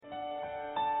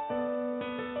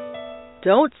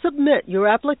Don't submit your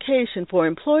application for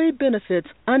employee benefits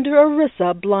under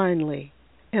ERISA blindly.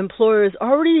 Employers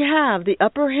already have the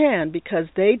upper hand because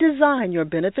they design your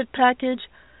benefit package,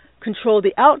 control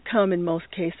the outcome in most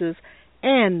cases,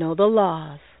 and know the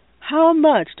laws. How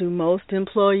much do most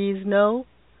employees know?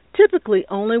 Typically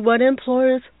only what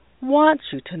employers want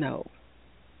you to know.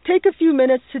 Take a few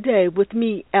minutes today with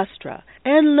me, ESTRA,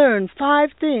 and learn 5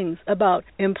 things about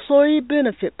employee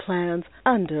benefit plans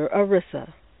under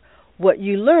ERISA. What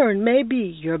you learn may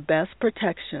be your best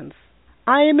protections.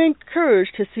 I am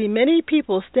encouraged to see many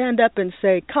people stand up and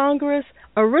say, Congress,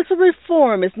 ERISA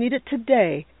reform is needed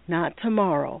today, not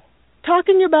tomorrow.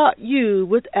 Talking About You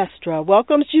with ESTRA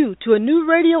welcomes you to a new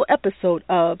radio episode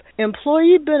of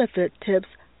Employee Benefit Tips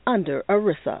under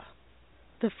ERISA.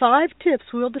 The 5 tips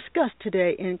we'll discuss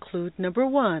today include, number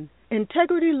 1,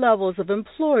 integrity levels of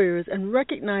employers and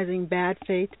recognizing bad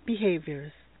faith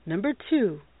behaviors. Number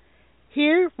 2,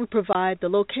 here we provide the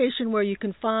location where you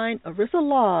can find ERISA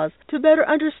laws to better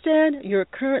understand your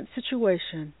current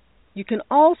situation. You can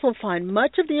also find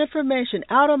much of the information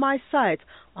out on my sites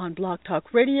on Blog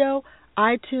Talk Radio,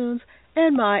 iTunes,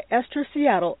 and my ESTRA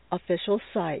Seattle official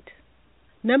site.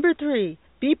 Number 3,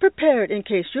 be prepared in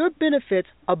case your benefits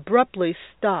abruptly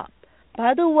stop.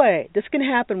 By the way, this can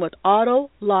happen with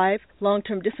auto, life,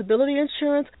 long-term disability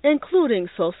insurance, including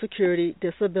Social Security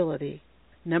disability.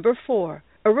 Number 4,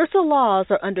 ERISA laws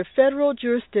are under federal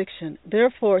jurisdiction.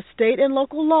 Therefore, state and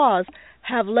local laws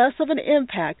have less of an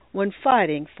impact when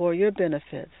fighting for your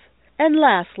benefits. And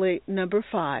lastly, number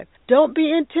 5, don't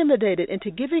be intimidated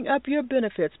into giving up your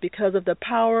benefits because of the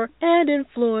power and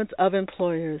influence of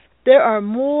employers. There are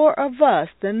more of us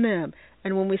than them,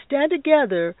 and when we stand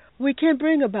together, we can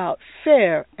bring about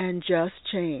fair and just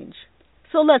change.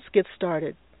 So let's get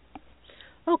started.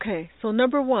 Okay, so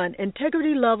number 1,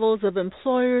 integrity levels of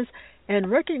employers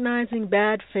and recognizing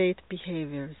bad faith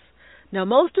behaviors. Now,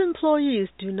 most employees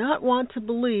do not want to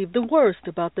believe the worst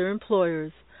about their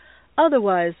employers.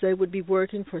 Otherwise, they would be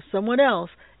working for someone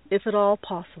else, if at all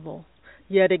possible.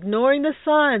 Yet, ignoring the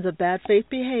signs of bad faith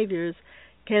behaviors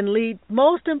can lead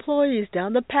most employees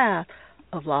down the path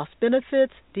of lost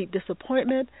benefits, deep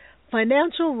disappointment,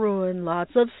 financial ruin,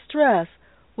 lots of stress,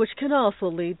 which can also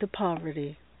lead to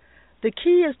poverty. The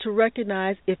key is to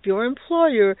recognize if your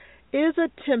employer is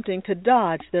attempting to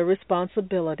dodge their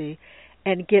responsibility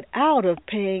and get out of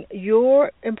paying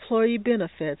your employee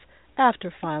benefits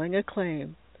after filing a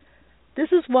claim. This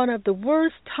is one of the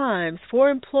worst times for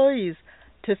employees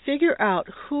to figure out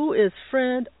who is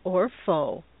friend or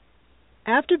foe.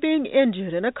 After being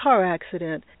injured in a car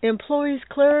accident, employees'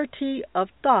 clarity of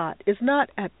thought is not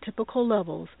at typical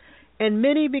levels, and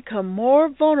many become more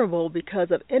vulnerable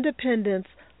because of independence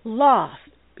lost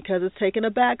because it's taken a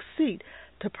back seat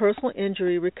to personal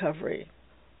injury recovery.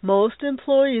 Most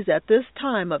employees at this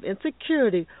time of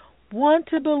insecurity want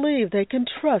to believe they can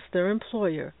trust their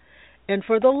employer, and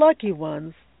for the lucky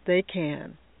ones, they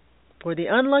can. For the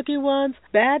unlucky ones,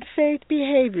 bad faith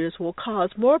behaviors will cause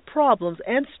more problems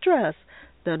and stress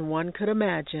than one could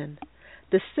imagine.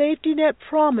 The safety net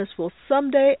promise will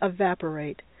someday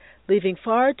evaporate, leaving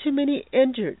far too many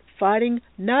injured, fighting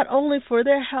not only for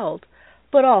their health,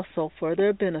 but also for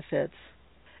their benefits.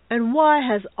 And why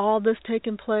has all this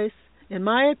taken place? In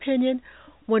my opinion,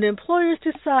 when employers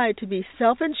decide to be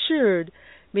self-insured,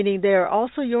 meaning they are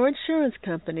also your insurance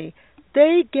company,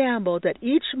 they gamble that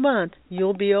each month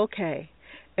you'll be okay.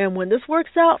 And when this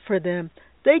works out for them,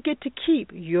 they get to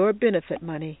keep your benefit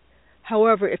money.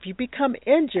 However, if you become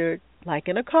injured, like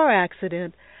in a car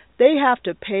accident, they have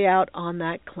to pay out on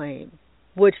that claim,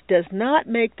 which does not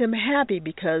make them happy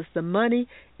because the money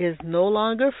is no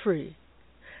longer free.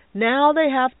 Now they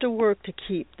have to work to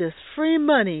keep this free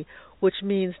money, which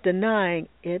means denying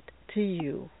it to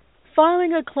you.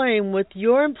 Filing a claim with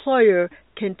your employer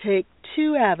can take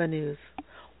 2 avenues.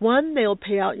 1, they'll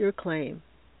pay out your claim.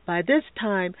 By this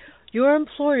time, your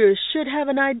employer should have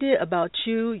an idea about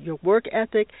you, your work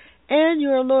ethic, and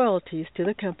your loyalties to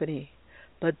the company.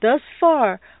 But thus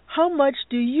far, how much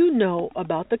do you know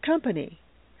about the company?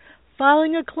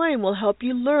 Filing a claim will help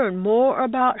you learn more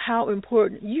about how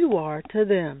important you are to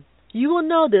them. You will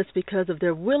know this because of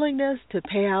their willingness to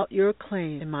pay out your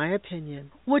claim, in my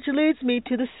opinion. Which leads me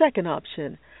to the second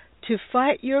option, to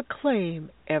fight your claim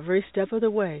every step of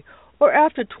the way, or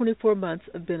after 24 months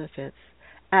of benefits.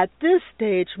 At this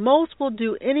stage, most will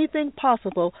do anything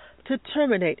possible to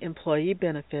terminate employee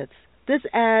benefits. This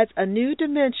adds a new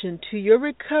dimension to your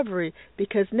recovery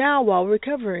because now while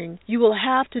recovering, you will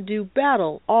have to do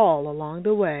battle all along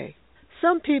the way.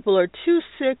 Some people are too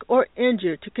sick or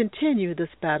injured to continue this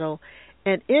battle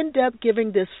and end up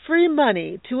giving this free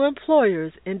money to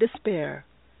employers in despair.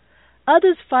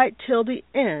 Others fight till the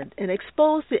end and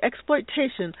expose the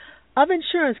exploitation of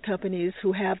insurance companies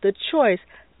who have the choice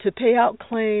to pay out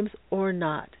claims or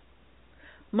not.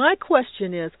 My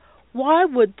question is, why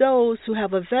would those who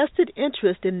have a vested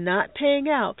interest in not paying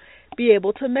out be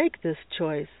able to make this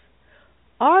choice?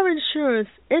 Our insurance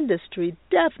industry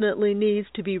definitely needs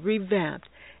to be revamped,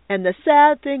 and the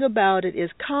sad thing about it is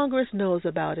Congress knows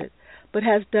about it, but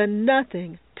has done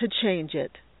nothing to change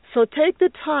it. So take the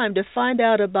time to find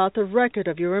out about the record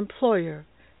of your employer.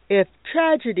 If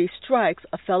tragedy strikes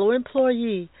a fellow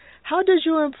employee, how does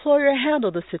your employer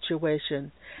handle the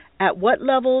situation? At what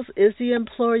levels is the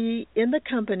employee in the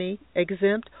company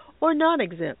exempt or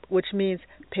non-exempt, which means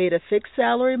paid a fixed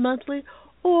salary monthly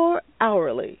or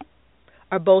hourly?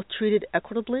 Are both treated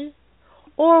equitably?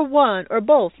 Or one or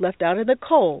both left out in the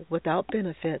cold without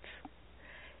benefits?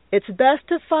 It's best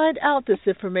to find out this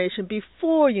information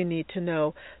before you need to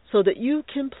know so that you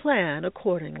can plan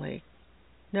accordingly.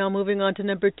 Now moving on to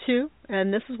number 2,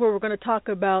 and this is where we're going to talk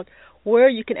about where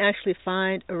you can actually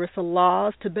find ERISA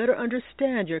laws to better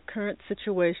understand your current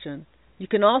situation. You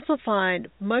can also find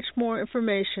much more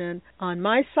information on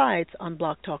my sites on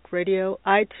Blog Talk Radio,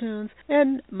 iTunes,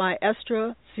 and my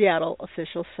ESTRA Seattle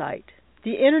official site.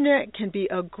 The Internet can be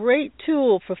a great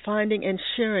tool for finding and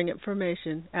sharing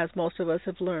information, as most of us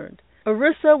have learned.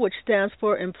 ERISA, which stands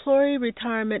for Employee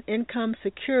Retirement Income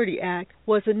Security Act,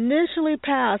 was initially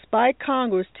passed by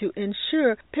Congress to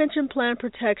ensure pension plan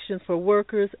protections for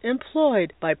workers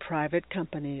employed by private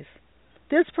companies.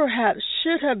 This perhaps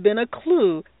should have been a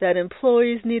clue that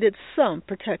employees needed some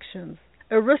protections.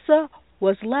 ERISA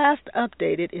was last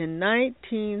updated in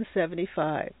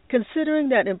 1975. Considering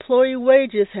that employee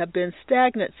wages have been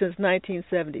stagnant since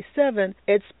 1977,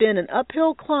 it's been an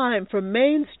uphill climb for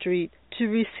Main Street to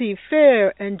receive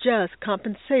fair and just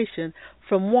compensation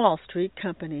from Wall Street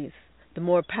companies. The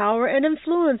more power and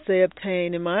influence they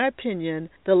obtain, in my opinion,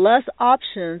 the less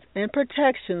options and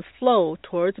protections flow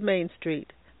towards Main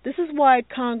Street. This is why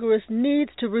Congress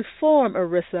needs to reform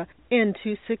ERISA in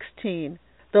 2016.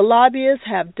 The lobbyists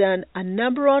have done a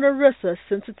number on ERISA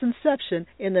since its inception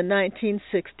in the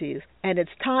 1960s, and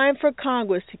it's time for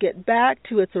Congress to get back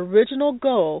to its original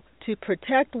goal to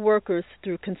protect workers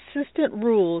through consistent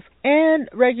rules and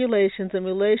regulations in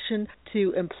relation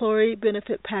to employee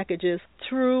benefit packages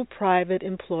through private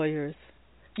employers.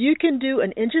 You can do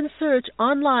an engine search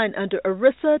online under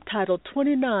ERISA Title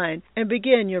 29 and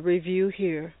begin your review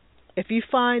here. If you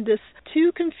find this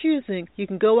too confusing, you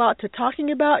can go out to Talking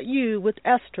About You with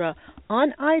ESTRA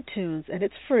on iTunes, and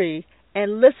it's free,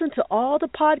 and listen to all the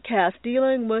podcasts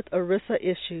dealing with ERISA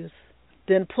issues.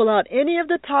 Then pull out any of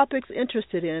the topics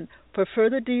interested in for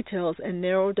further details and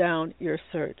narrow down your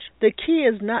search. The key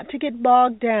is not to get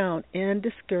bogged down and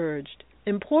discouraged.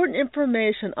 Important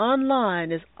information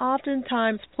online is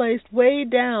oftentimes placed way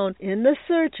down in the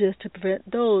searches to prevent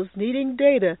those needing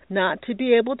data not to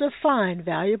be able to find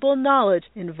valuable knowledge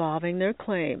involving their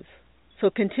claims. So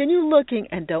continue looking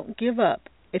and don't give up.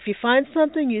 If you find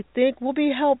something you think will be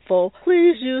helpful,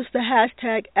 please use the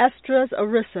hashtag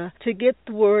ESTRASERISA to get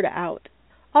the word out.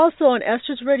 Also on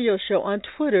Estra's radio show on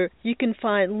Twitter, you can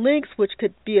find links which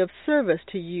could be of service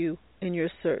to you in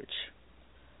your search.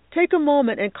 Take a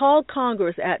moment and call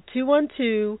Congress at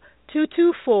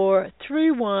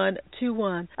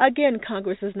 212-224-3121. Again,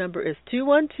 Congress's number is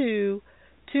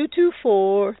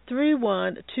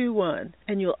 212-224-3121,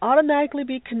 and you'll automatically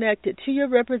be connected to your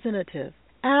representative.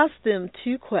 Ask them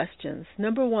 2 questions.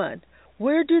 Number 1,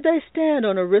 where do they stand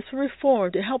on ERISA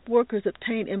reform to help workers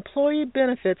obtain employee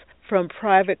benefits from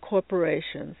private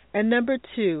corporations? And number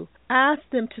 2, ask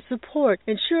them to support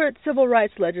insurance civil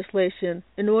rights legislation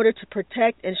in order to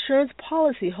protect insurance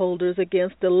policyholders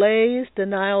against delays,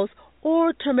 denials,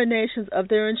 or terminations of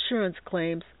their insurance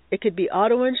claims. It could be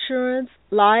auto insurance,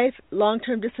 life,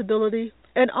 long-term disability,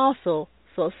 and also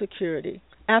Social Security.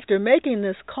 After making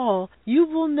this call, you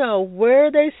will know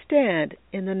where they stand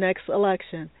in the next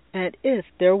election and if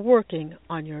they're working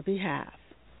on your behalf.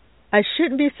 I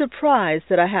shouldn't be surprised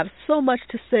that I have so much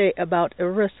to say about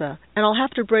ERISA, and I'll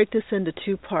have to break this into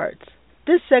 2 parts.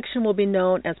 This section will be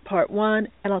known as Part 1,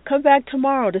 and I'll come back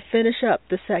tomorrow to finish up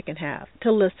the second half,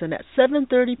 to listen at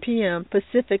 7:30 p.m.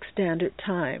 Pacific Standard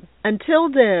Time. Until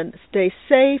then, stay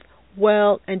safe,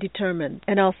 well, and determined,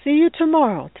 and I'll see you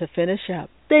tomorrow to finish up.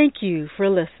 Thank you for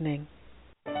listening.